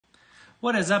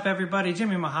What is up, everybody?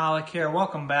 Jimmy Mahalik here.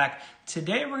 Welcome back.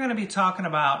 Today we're going to be talking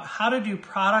about how to do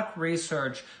product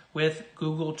research with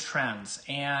Google Trends.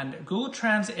 And Google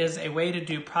Trends is a way to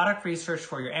do product research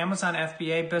for your Amazon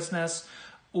FBA business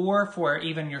or for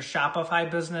even your Shopify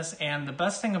business. And the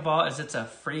best thing of all is it's a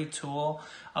free tool.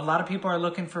 A lot of people are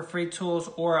looking for free tools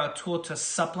or a tool to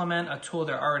supplement a tool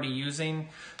they're already using.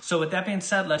 So with that being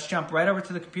said, let's jump right over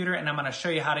to the computer and I'm going to show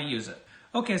you how to use it.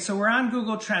 Okay, so we're on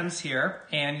Google Trends here,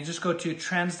 and you just go to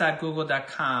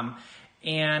trends.google.com,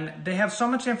 and they have so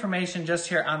much information just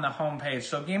here on the home page.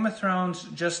 So Game of Thrones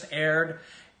just aired,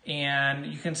 and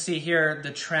you can see here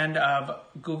the trend of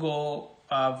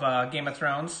Game of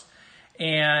Thrones.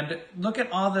 And look at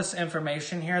all this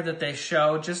information here that they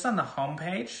show just on the home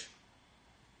page.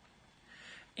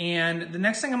 And the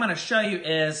next thing I'm going to show you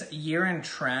is year-end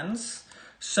trends.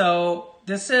 So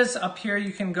this is up here,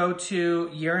 you can go to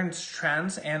year-end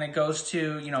trends and it goes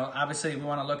to, obviously we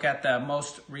want to look at the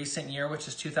most recent year, which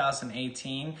is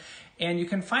 2018. And you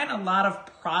can find a lot of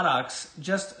products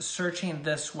just searching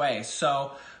this way.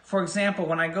 So for example,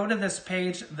 when I go to this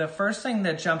page, the first thing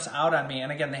that jumps out on me,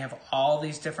 and again, they have all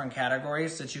these different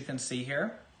categories that you can see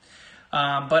here.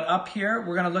 But up here,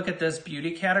 we're going to look at this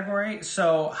beauty category.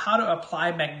 So how to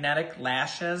apply magnetic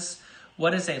lashes.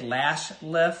 What is a lash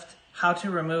lift? How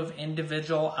to remove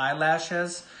individual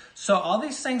eyelashes. So all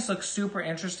these things look super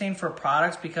interesting for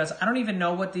products because I don't even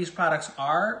know what these products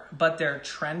are, but they're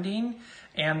trending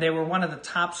and they were one of the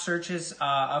top searches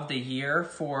of the year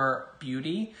for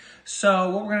beauty. So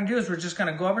what we're going to do is we're just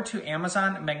going to go over to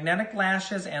Amazon, magnetic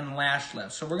lashes and lash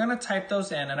lifts. So we're going to type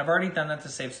those in, and I've already done that to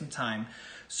save some time.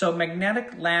 So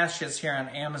magnetic lashes here on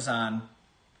Amazon.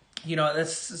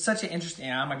 It's such an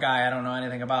interesting, I'm a guy, I don't know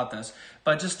anything about this,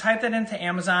 but just type that into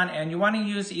Amazon and you want to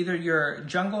use either your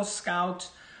Jungle Scout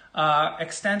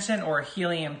extension or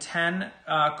Helium 10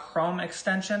 Chrome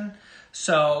extension.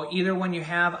 So either one you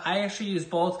have. I actually use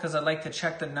both because I like to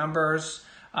check the numbers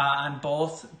on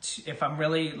both if I'm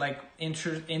really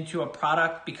into a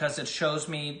product, because it shows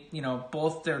me,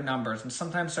 both their numbers, and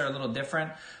sometimes they're a little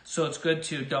different. So it's good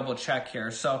to double check here.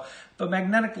 So, but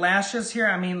magnetic lashes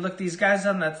here, look, these guys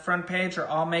on the front page are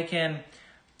all making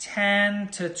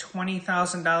 $10,000 to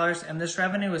 $20,000, and this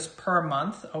revenue is per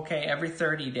month, okay, every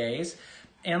 30 days.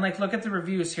 And look at the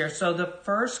reviews here. So the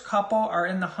first couple are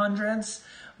in the hundreds,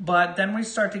 but then we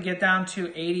start to get down to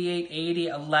 88, 80,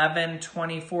 11,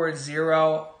 24,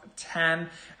 0, 10.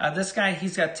 This guy,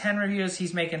 he's got 10 reviews.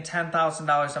 He's making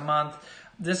 $10,000 a month.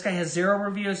 This guy has 0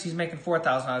 reviews. He's making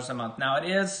 $4,000 a month. Now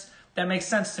that makes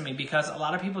sense to me because a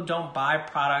lot of people don't buy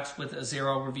products with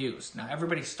 0 reviews. Now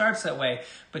everybody starts that way,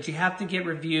 but you have to get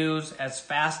reviews as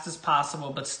fast as possible,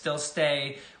 but still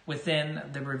stay within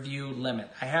the review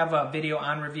limit. I have a video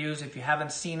on reviews. If you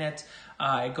haven't seen it,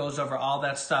 it goes over all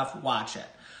that stuff. Watch it.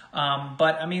 It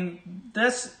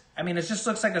just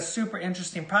looks like a super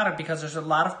interesting product because there's a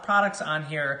lot of products on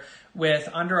here with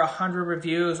under 100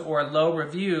 reviews or low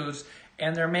reviews,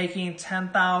 and they're making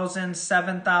 $10,000,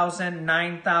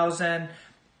 $7,000, $9,000.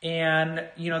 And,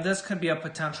 this could be a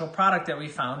potential product that we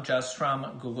found just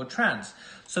from Google Trends.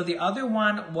 So the other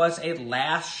one was a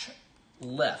lash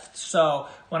lift. So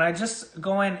when I just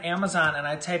go in Amazon and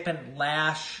I type in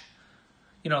lash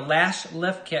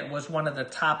lift kit was one of the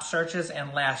top searches,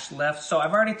 and lash lift. So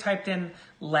I've already typed in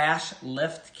lash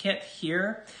lift kit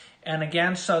here. And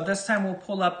again, so this time we'll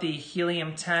pull up the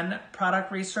Helium 10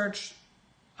 product research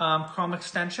Chrome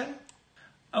extension.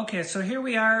 Okay, so here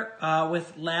we are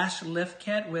with lash lift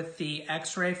kit with the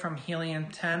X-ray from Helium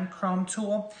 10 Chrome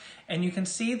tool. And you can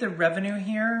see the revenue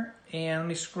here. And let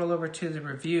me scroll over to the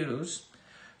reviews.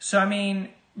 So,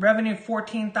 revenue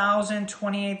 14,000,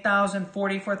 28,000,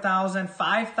 44,000,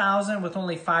 5,000 with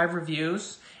only 5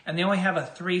 reviews, and they only have a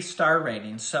 3-star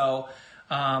rating. So,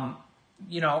 a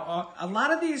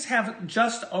lot of these have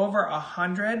just over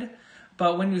 100,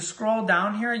 but when you scroll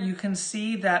down here, you can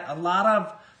see that a lot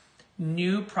of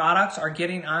new products are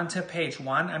getting onto page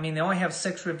 1. They only have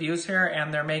 6 reviews here,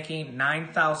 and they're making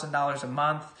 $9,000 a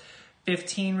month.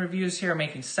 15 reviews here,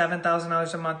 making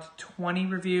 $7,000 a month. 20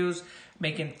 reviews,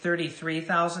 making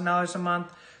 $33,000 a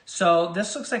month. So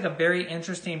this looks like a very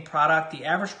interesting product. The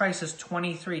average price is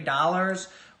 $23,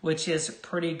 which is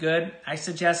pretty good. I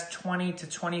suggest $20 to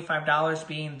 $25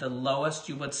 being the lowest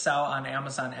you would sell on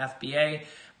Amazon FBA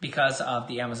because of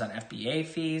the Amazon FBA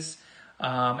fees.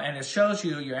 And it shows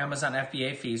you your Amazon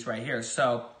FBA fees right here.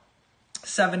 So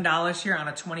 $7 here on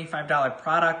a $25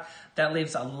 product. That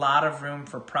leaves a lot of room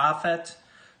for profit.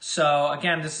 So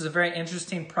again, this is a very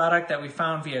interesting product that we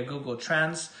found via Google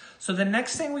Trends. So the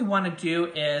next thing we want to do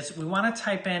is we want to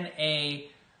type in a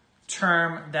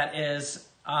term that is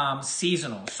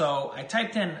seasonal. So I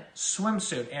typed in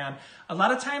swimsuit, and a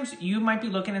lot of times you might be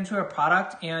looking into a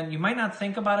product and you might not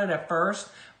think about it at first,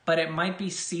 but it might be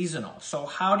seasonal. So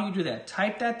how do you do that?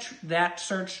 Type that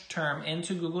search term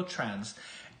into Google Trends,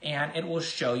 and it will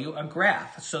show you a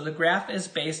graph. So the graph is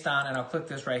based on, and I'll click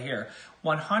this right here,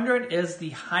 100 is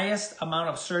the highest amount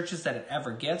of searches that it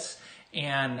ever gets,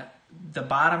 and the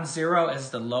bottom 0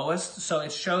 is the lowest. So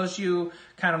it shows you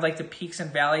kind of like the peaks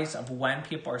and valleys of when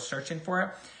people are searching for it.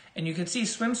 And you can see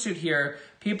swimsuit here,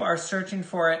 people are searching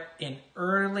for it in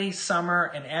early summer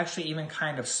and actually even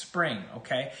kind of spring,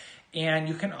 okay? And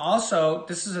you can also,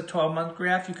 this is a 12-month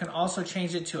graph, you can also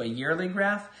change it to a yearly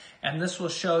graph, and this will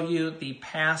show you the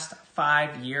past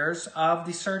 5 years of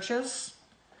the searches.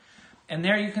 And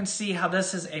there you can see how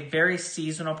this is a very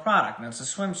seasonal product. Now it's a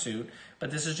swimsuit,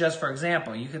 but this is just for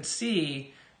example. You can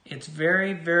see it's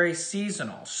very, very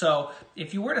seasonal. So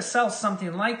if you were to sell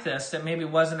something like this that maybe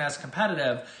wasn't as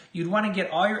competitive, you'd want to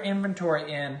get all your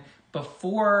inventory in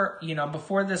before,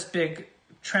 before this big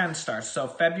trend starts. So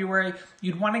February,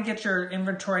 you'd want to get your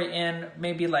inventory in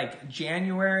maybe like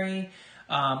January,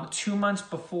 2 months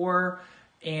before,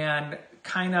 and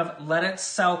kind of let it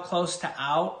sell close to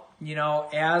out,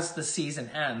 as the season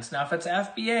ends. Now, if it's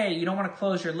FBA, you don't want to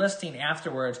close your listing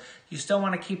afterwards. You still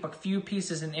want to keep a few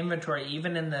pieces in inventory,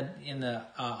 even in the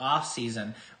off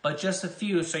season, but just a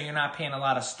few, so you're not paying a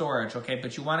lot of storage, okay?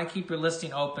 But you want to keep your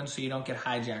listing open so you don't get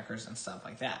hijackers and stuff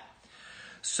like that.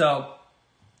 So,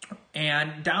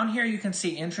 and down here you can see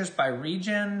interest by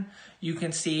region. You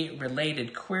can see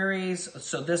related queries.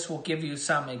 So this will give you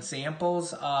some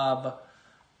examples of,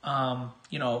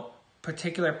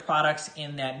 particular products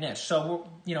in that niche. So,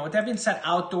 with that being said,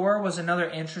 outdoor was another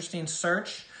interesting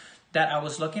search that I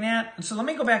was looking at. And so let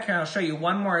me go back here and I'll show you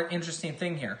one more interesting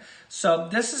thing here. So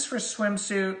this is for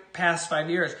swimsuit past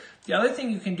 5 years. The other thing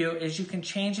you can do is you can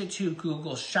change it to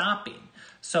Google Shopping.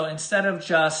 So instead of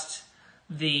just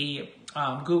the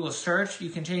Google search, you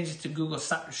can change it to Google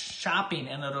Shopping,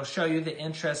 and it'll show you the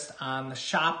interest on the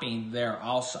shopping there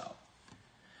also.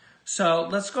 So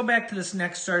let's go back to this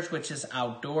next search, which is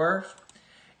outdoor,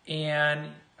 and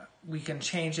we can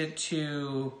change it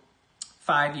to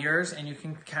 5 years, and you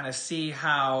can kind of see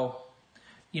how,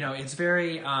 it's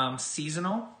very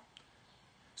seasonal.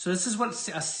 So this is what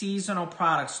a seasonal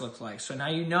products look like. So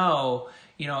now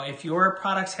if your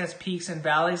products has peaks and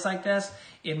valleys like this,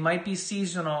 it might be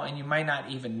seasonal and you might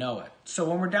not even know it. So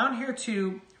when we're down here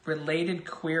to related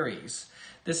queries,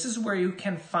 this is where you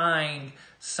can find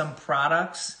some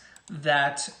products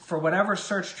that for whatever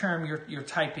search term you're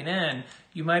typing in,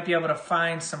 you might be able to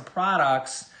find some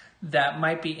products that you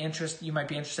might be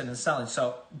interested in selling.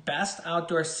 So best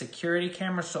outdoor security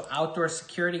cameras. So outdoor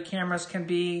security cameras can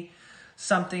be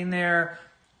something there.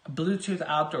 Bluetooth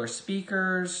outdoor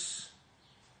speakers,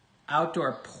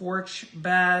 outdoor porch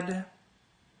bed,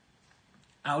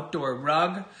 outdoor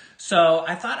rug. So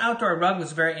I thought outdoor rug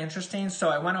was very interesting. So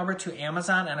I went over to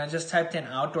Amazon and I just typed in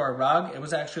outdoor rug. It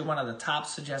was actually one of the top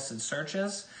suggested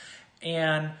searches.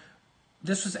 And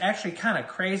this was actually kind of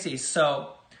crazy.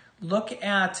 So look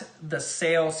at the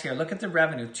sales here. Look at the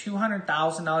revenue,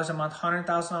 $200,000 a month,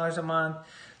 $100,000 a month,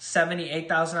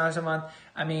 $78,000 a month.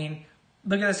 I mean,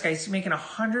 look at this guy. He's making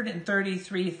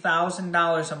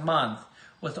 $133,000 a month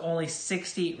with only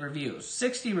 60 reviews.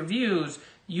 60 reviews,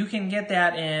 you can get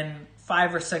that in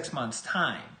 5 or 6 months'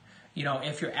 time,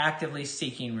 if you're actively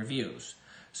seeking reviews.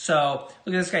 So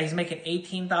look at this guy. He's making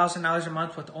 $18,000 a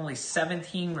month with only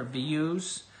 17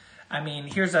 reviews. I mean,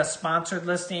 here's a sponsored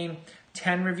listing.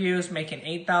 10 reviews, making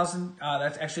 $8,000.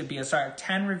 That's actually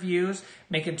 10 reviews,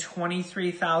 making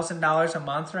 $23,000 a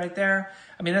month right there.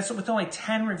 I mean, that's with only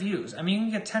 10 reviews. I mean, you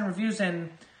can get 10 reviews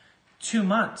in 2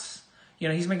 months.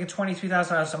 He's making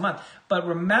 $23,000 a month. But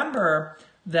remember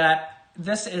that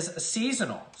this is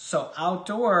seasonal. So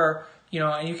outdoor,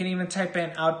 and you can even type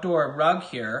in outdoor rug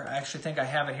here. I actually think I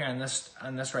have it here on this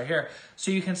right here. So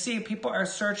you can see people are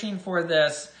searching for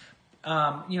this.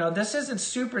 This isn't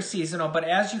super seasonal, but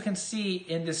as you can see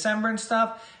in December and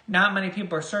stuff, not many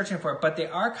people are searching for it, but they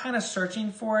are kind of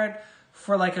searching for it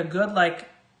for like a good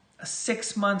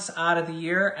 6 months out of the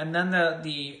year. And then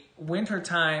the winter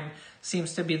time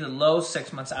seems to be the low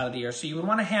 6 months out of the year. So you would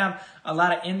want to have a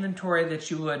lot of inventory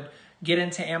that you would get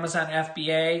into Amazon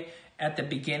FBA at the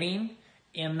beginning.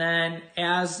 And then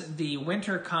as the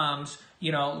winter comes,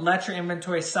 let your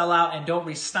inventory sell out and don't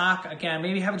restock again.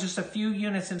 Maybe have just a few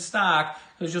units in stock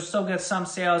because you'll still get some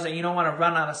sales and you don't want to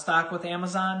run out of stock with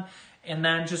Amazon. And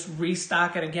then just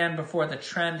restock it again before the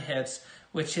trend hits,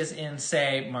 which is in,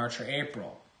 say, March or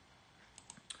April.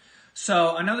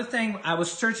 So another thing, I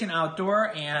was searching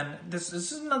outdoor, and this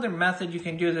is another method you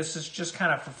can do. This is just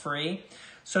kind of for free.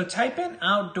 So type in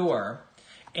outdoor,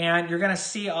 and you're going to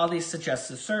see all these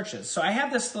suggested searches. So I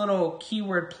have this little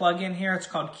keyword plugin here. It's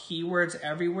called Keywords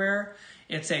Everywhere.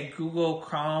 It's a Google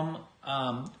Chrome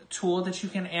tool that you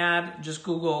can add. Just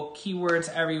Google Keywords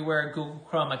Everywhere, Google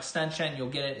Chrome extension. You'll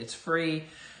get it. It's free.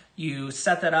 You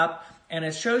set that up, and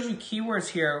it shows you keywords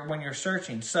here when you're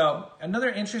searching. So another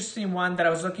interesting one that I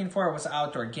was looking for was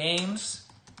outdoor games.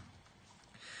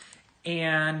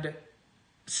 And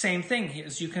same thing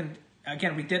is you can,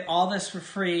 again, we did all this for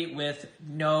free with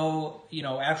no,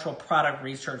 actual product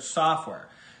research software.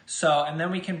 So, and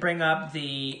then we can bring up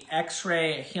the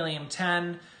X-Ray Helium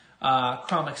 10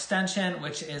 Chrome extension,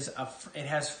 which is, it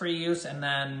has free use, and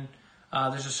then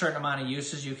there's a certain amount of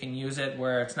uses you can use it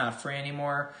where it's not free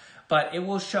anymore. But it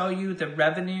will show you the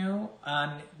revenue.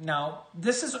 Now,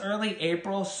 this is early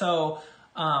April, so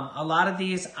a lot of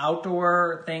these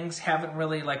outdoor things haven't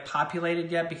really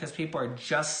populated yet because people are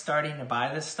just starting to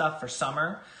buy this stuff for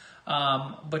summer.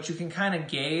 But you can kind of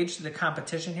gauge the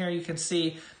competition here. You can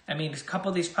see, a couple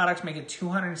of these products making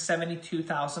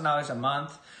 $272,000 a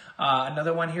month.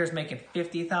 Another one here is making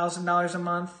 $50,000 a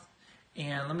month.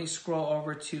 And let me scroll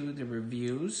over to the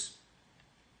reviews.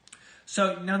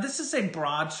 So now this is a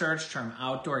broad search term,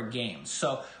 outdoor games.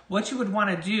 So what you would want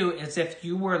to do is, if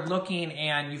you were looking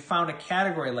and you found a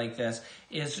category like this,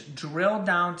 is drill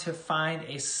down to find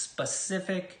a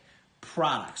specific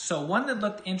product. So one that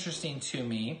looked interesting to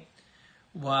me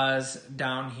was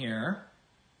down here,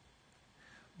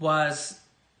 was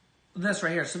this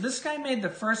right here. So this guy made the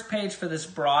first page for this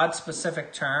broad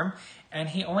specific term, and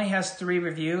he only has 3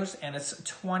 reviews, and it's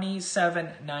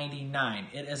 $27.99.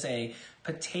 It is a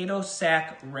potato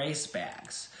sack race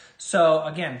bags. So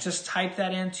again, just type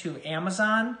that into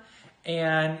Amazon,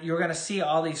 and you're going to see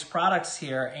all these products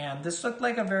here. And this looked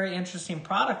like a very interesting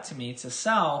product to me to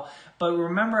sell. But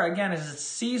remember, again, is it's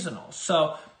seasonal.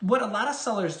 So what a lot of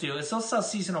sellers do is they'll sell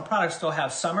seasonal products. They'll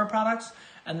have summer products,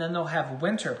 and then they'll have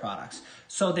winter products.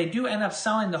 So they do end up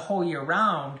selling the whole year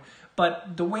round.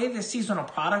 But the way the seasonal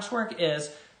products work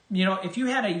is, if you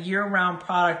had a year-round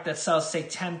product that sells, say,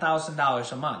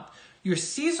 $10,000 a month, your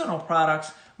seasonal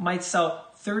products might sell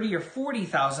 $30,000 or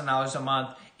 $40,000 a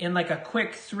month in a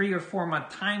quick 3 or 4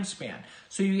 month time span.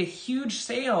 So you get huge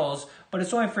sales, but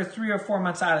it's only for 3 or 4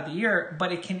 months out of the year,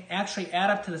 but it can actually add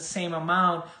up to the same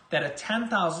amount that a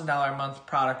 $10,000 a month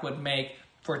product would make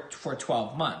for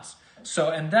 12 months.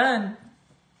 So, and then,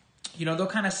 they'll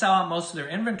kind of sell out most of their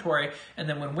inventory, and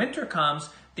then when winter comes,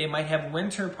 they might have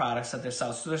winter products that they're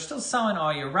selling. So they're still selling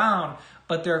all year round,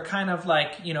 but they're kind of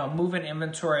moving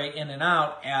inventory in and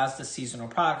out as the seasonal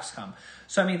products come.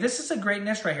 So, this is a great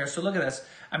niche right here. So look at this.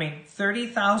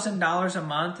 $30,000 a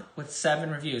month with 7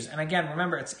 reviews. And again,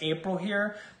 remember, it's April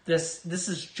here. This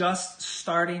is just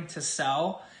starting to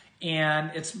sell,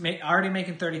 and it's already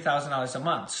making $30,000 a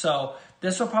month. So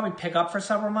this will probably pick up for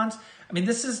several months. Look at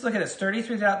this,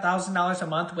 $33,000 a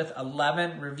month with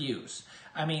 11 reviews.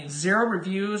 0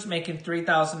 reviews making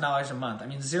 $3,000 a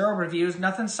month. 0 reviews,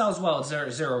 nothing sells well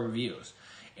at zero reviews.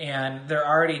 And they're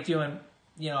already doing,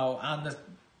 on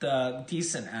the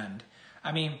decent end.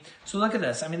 So look at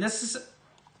this. This is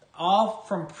all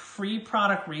from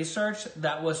pre-product research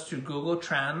that was through Google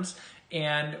Trends.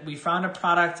 And we found a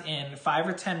product in 5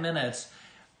 or 10 minutes.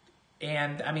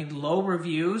 And low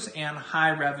reviews and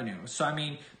high revenue. So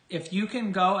if you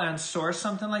can go and source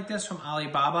something like this from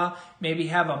Alibaba, maybe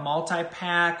have a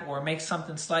multi-pack or make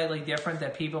something slightly different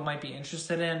that people might be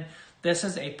interested in, this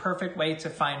is a perfect way to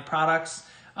find products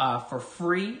for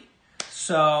free.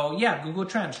 So yeah, Google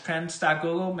Trends,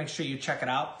 trends.google, make sure you check it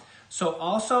out. So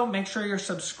also make sure you're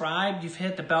subscribed, you've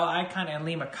hit the bell icon, and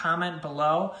leave a comment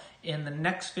below. In the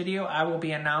next video, I will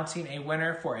be announcing a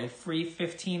winner for a free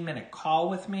 15-minute call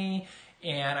with me,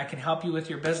 and I can help you with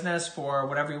your business for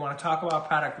whatever you want to talk about,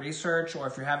 product research, or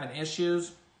if you're having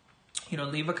issues,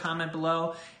 leave a comment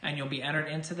below and you'll be entered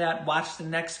into that. Watch the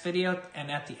next video,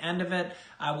 and at the end of it,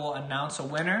 I will announce a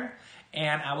winner,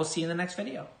 and I will see you in the next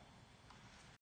video.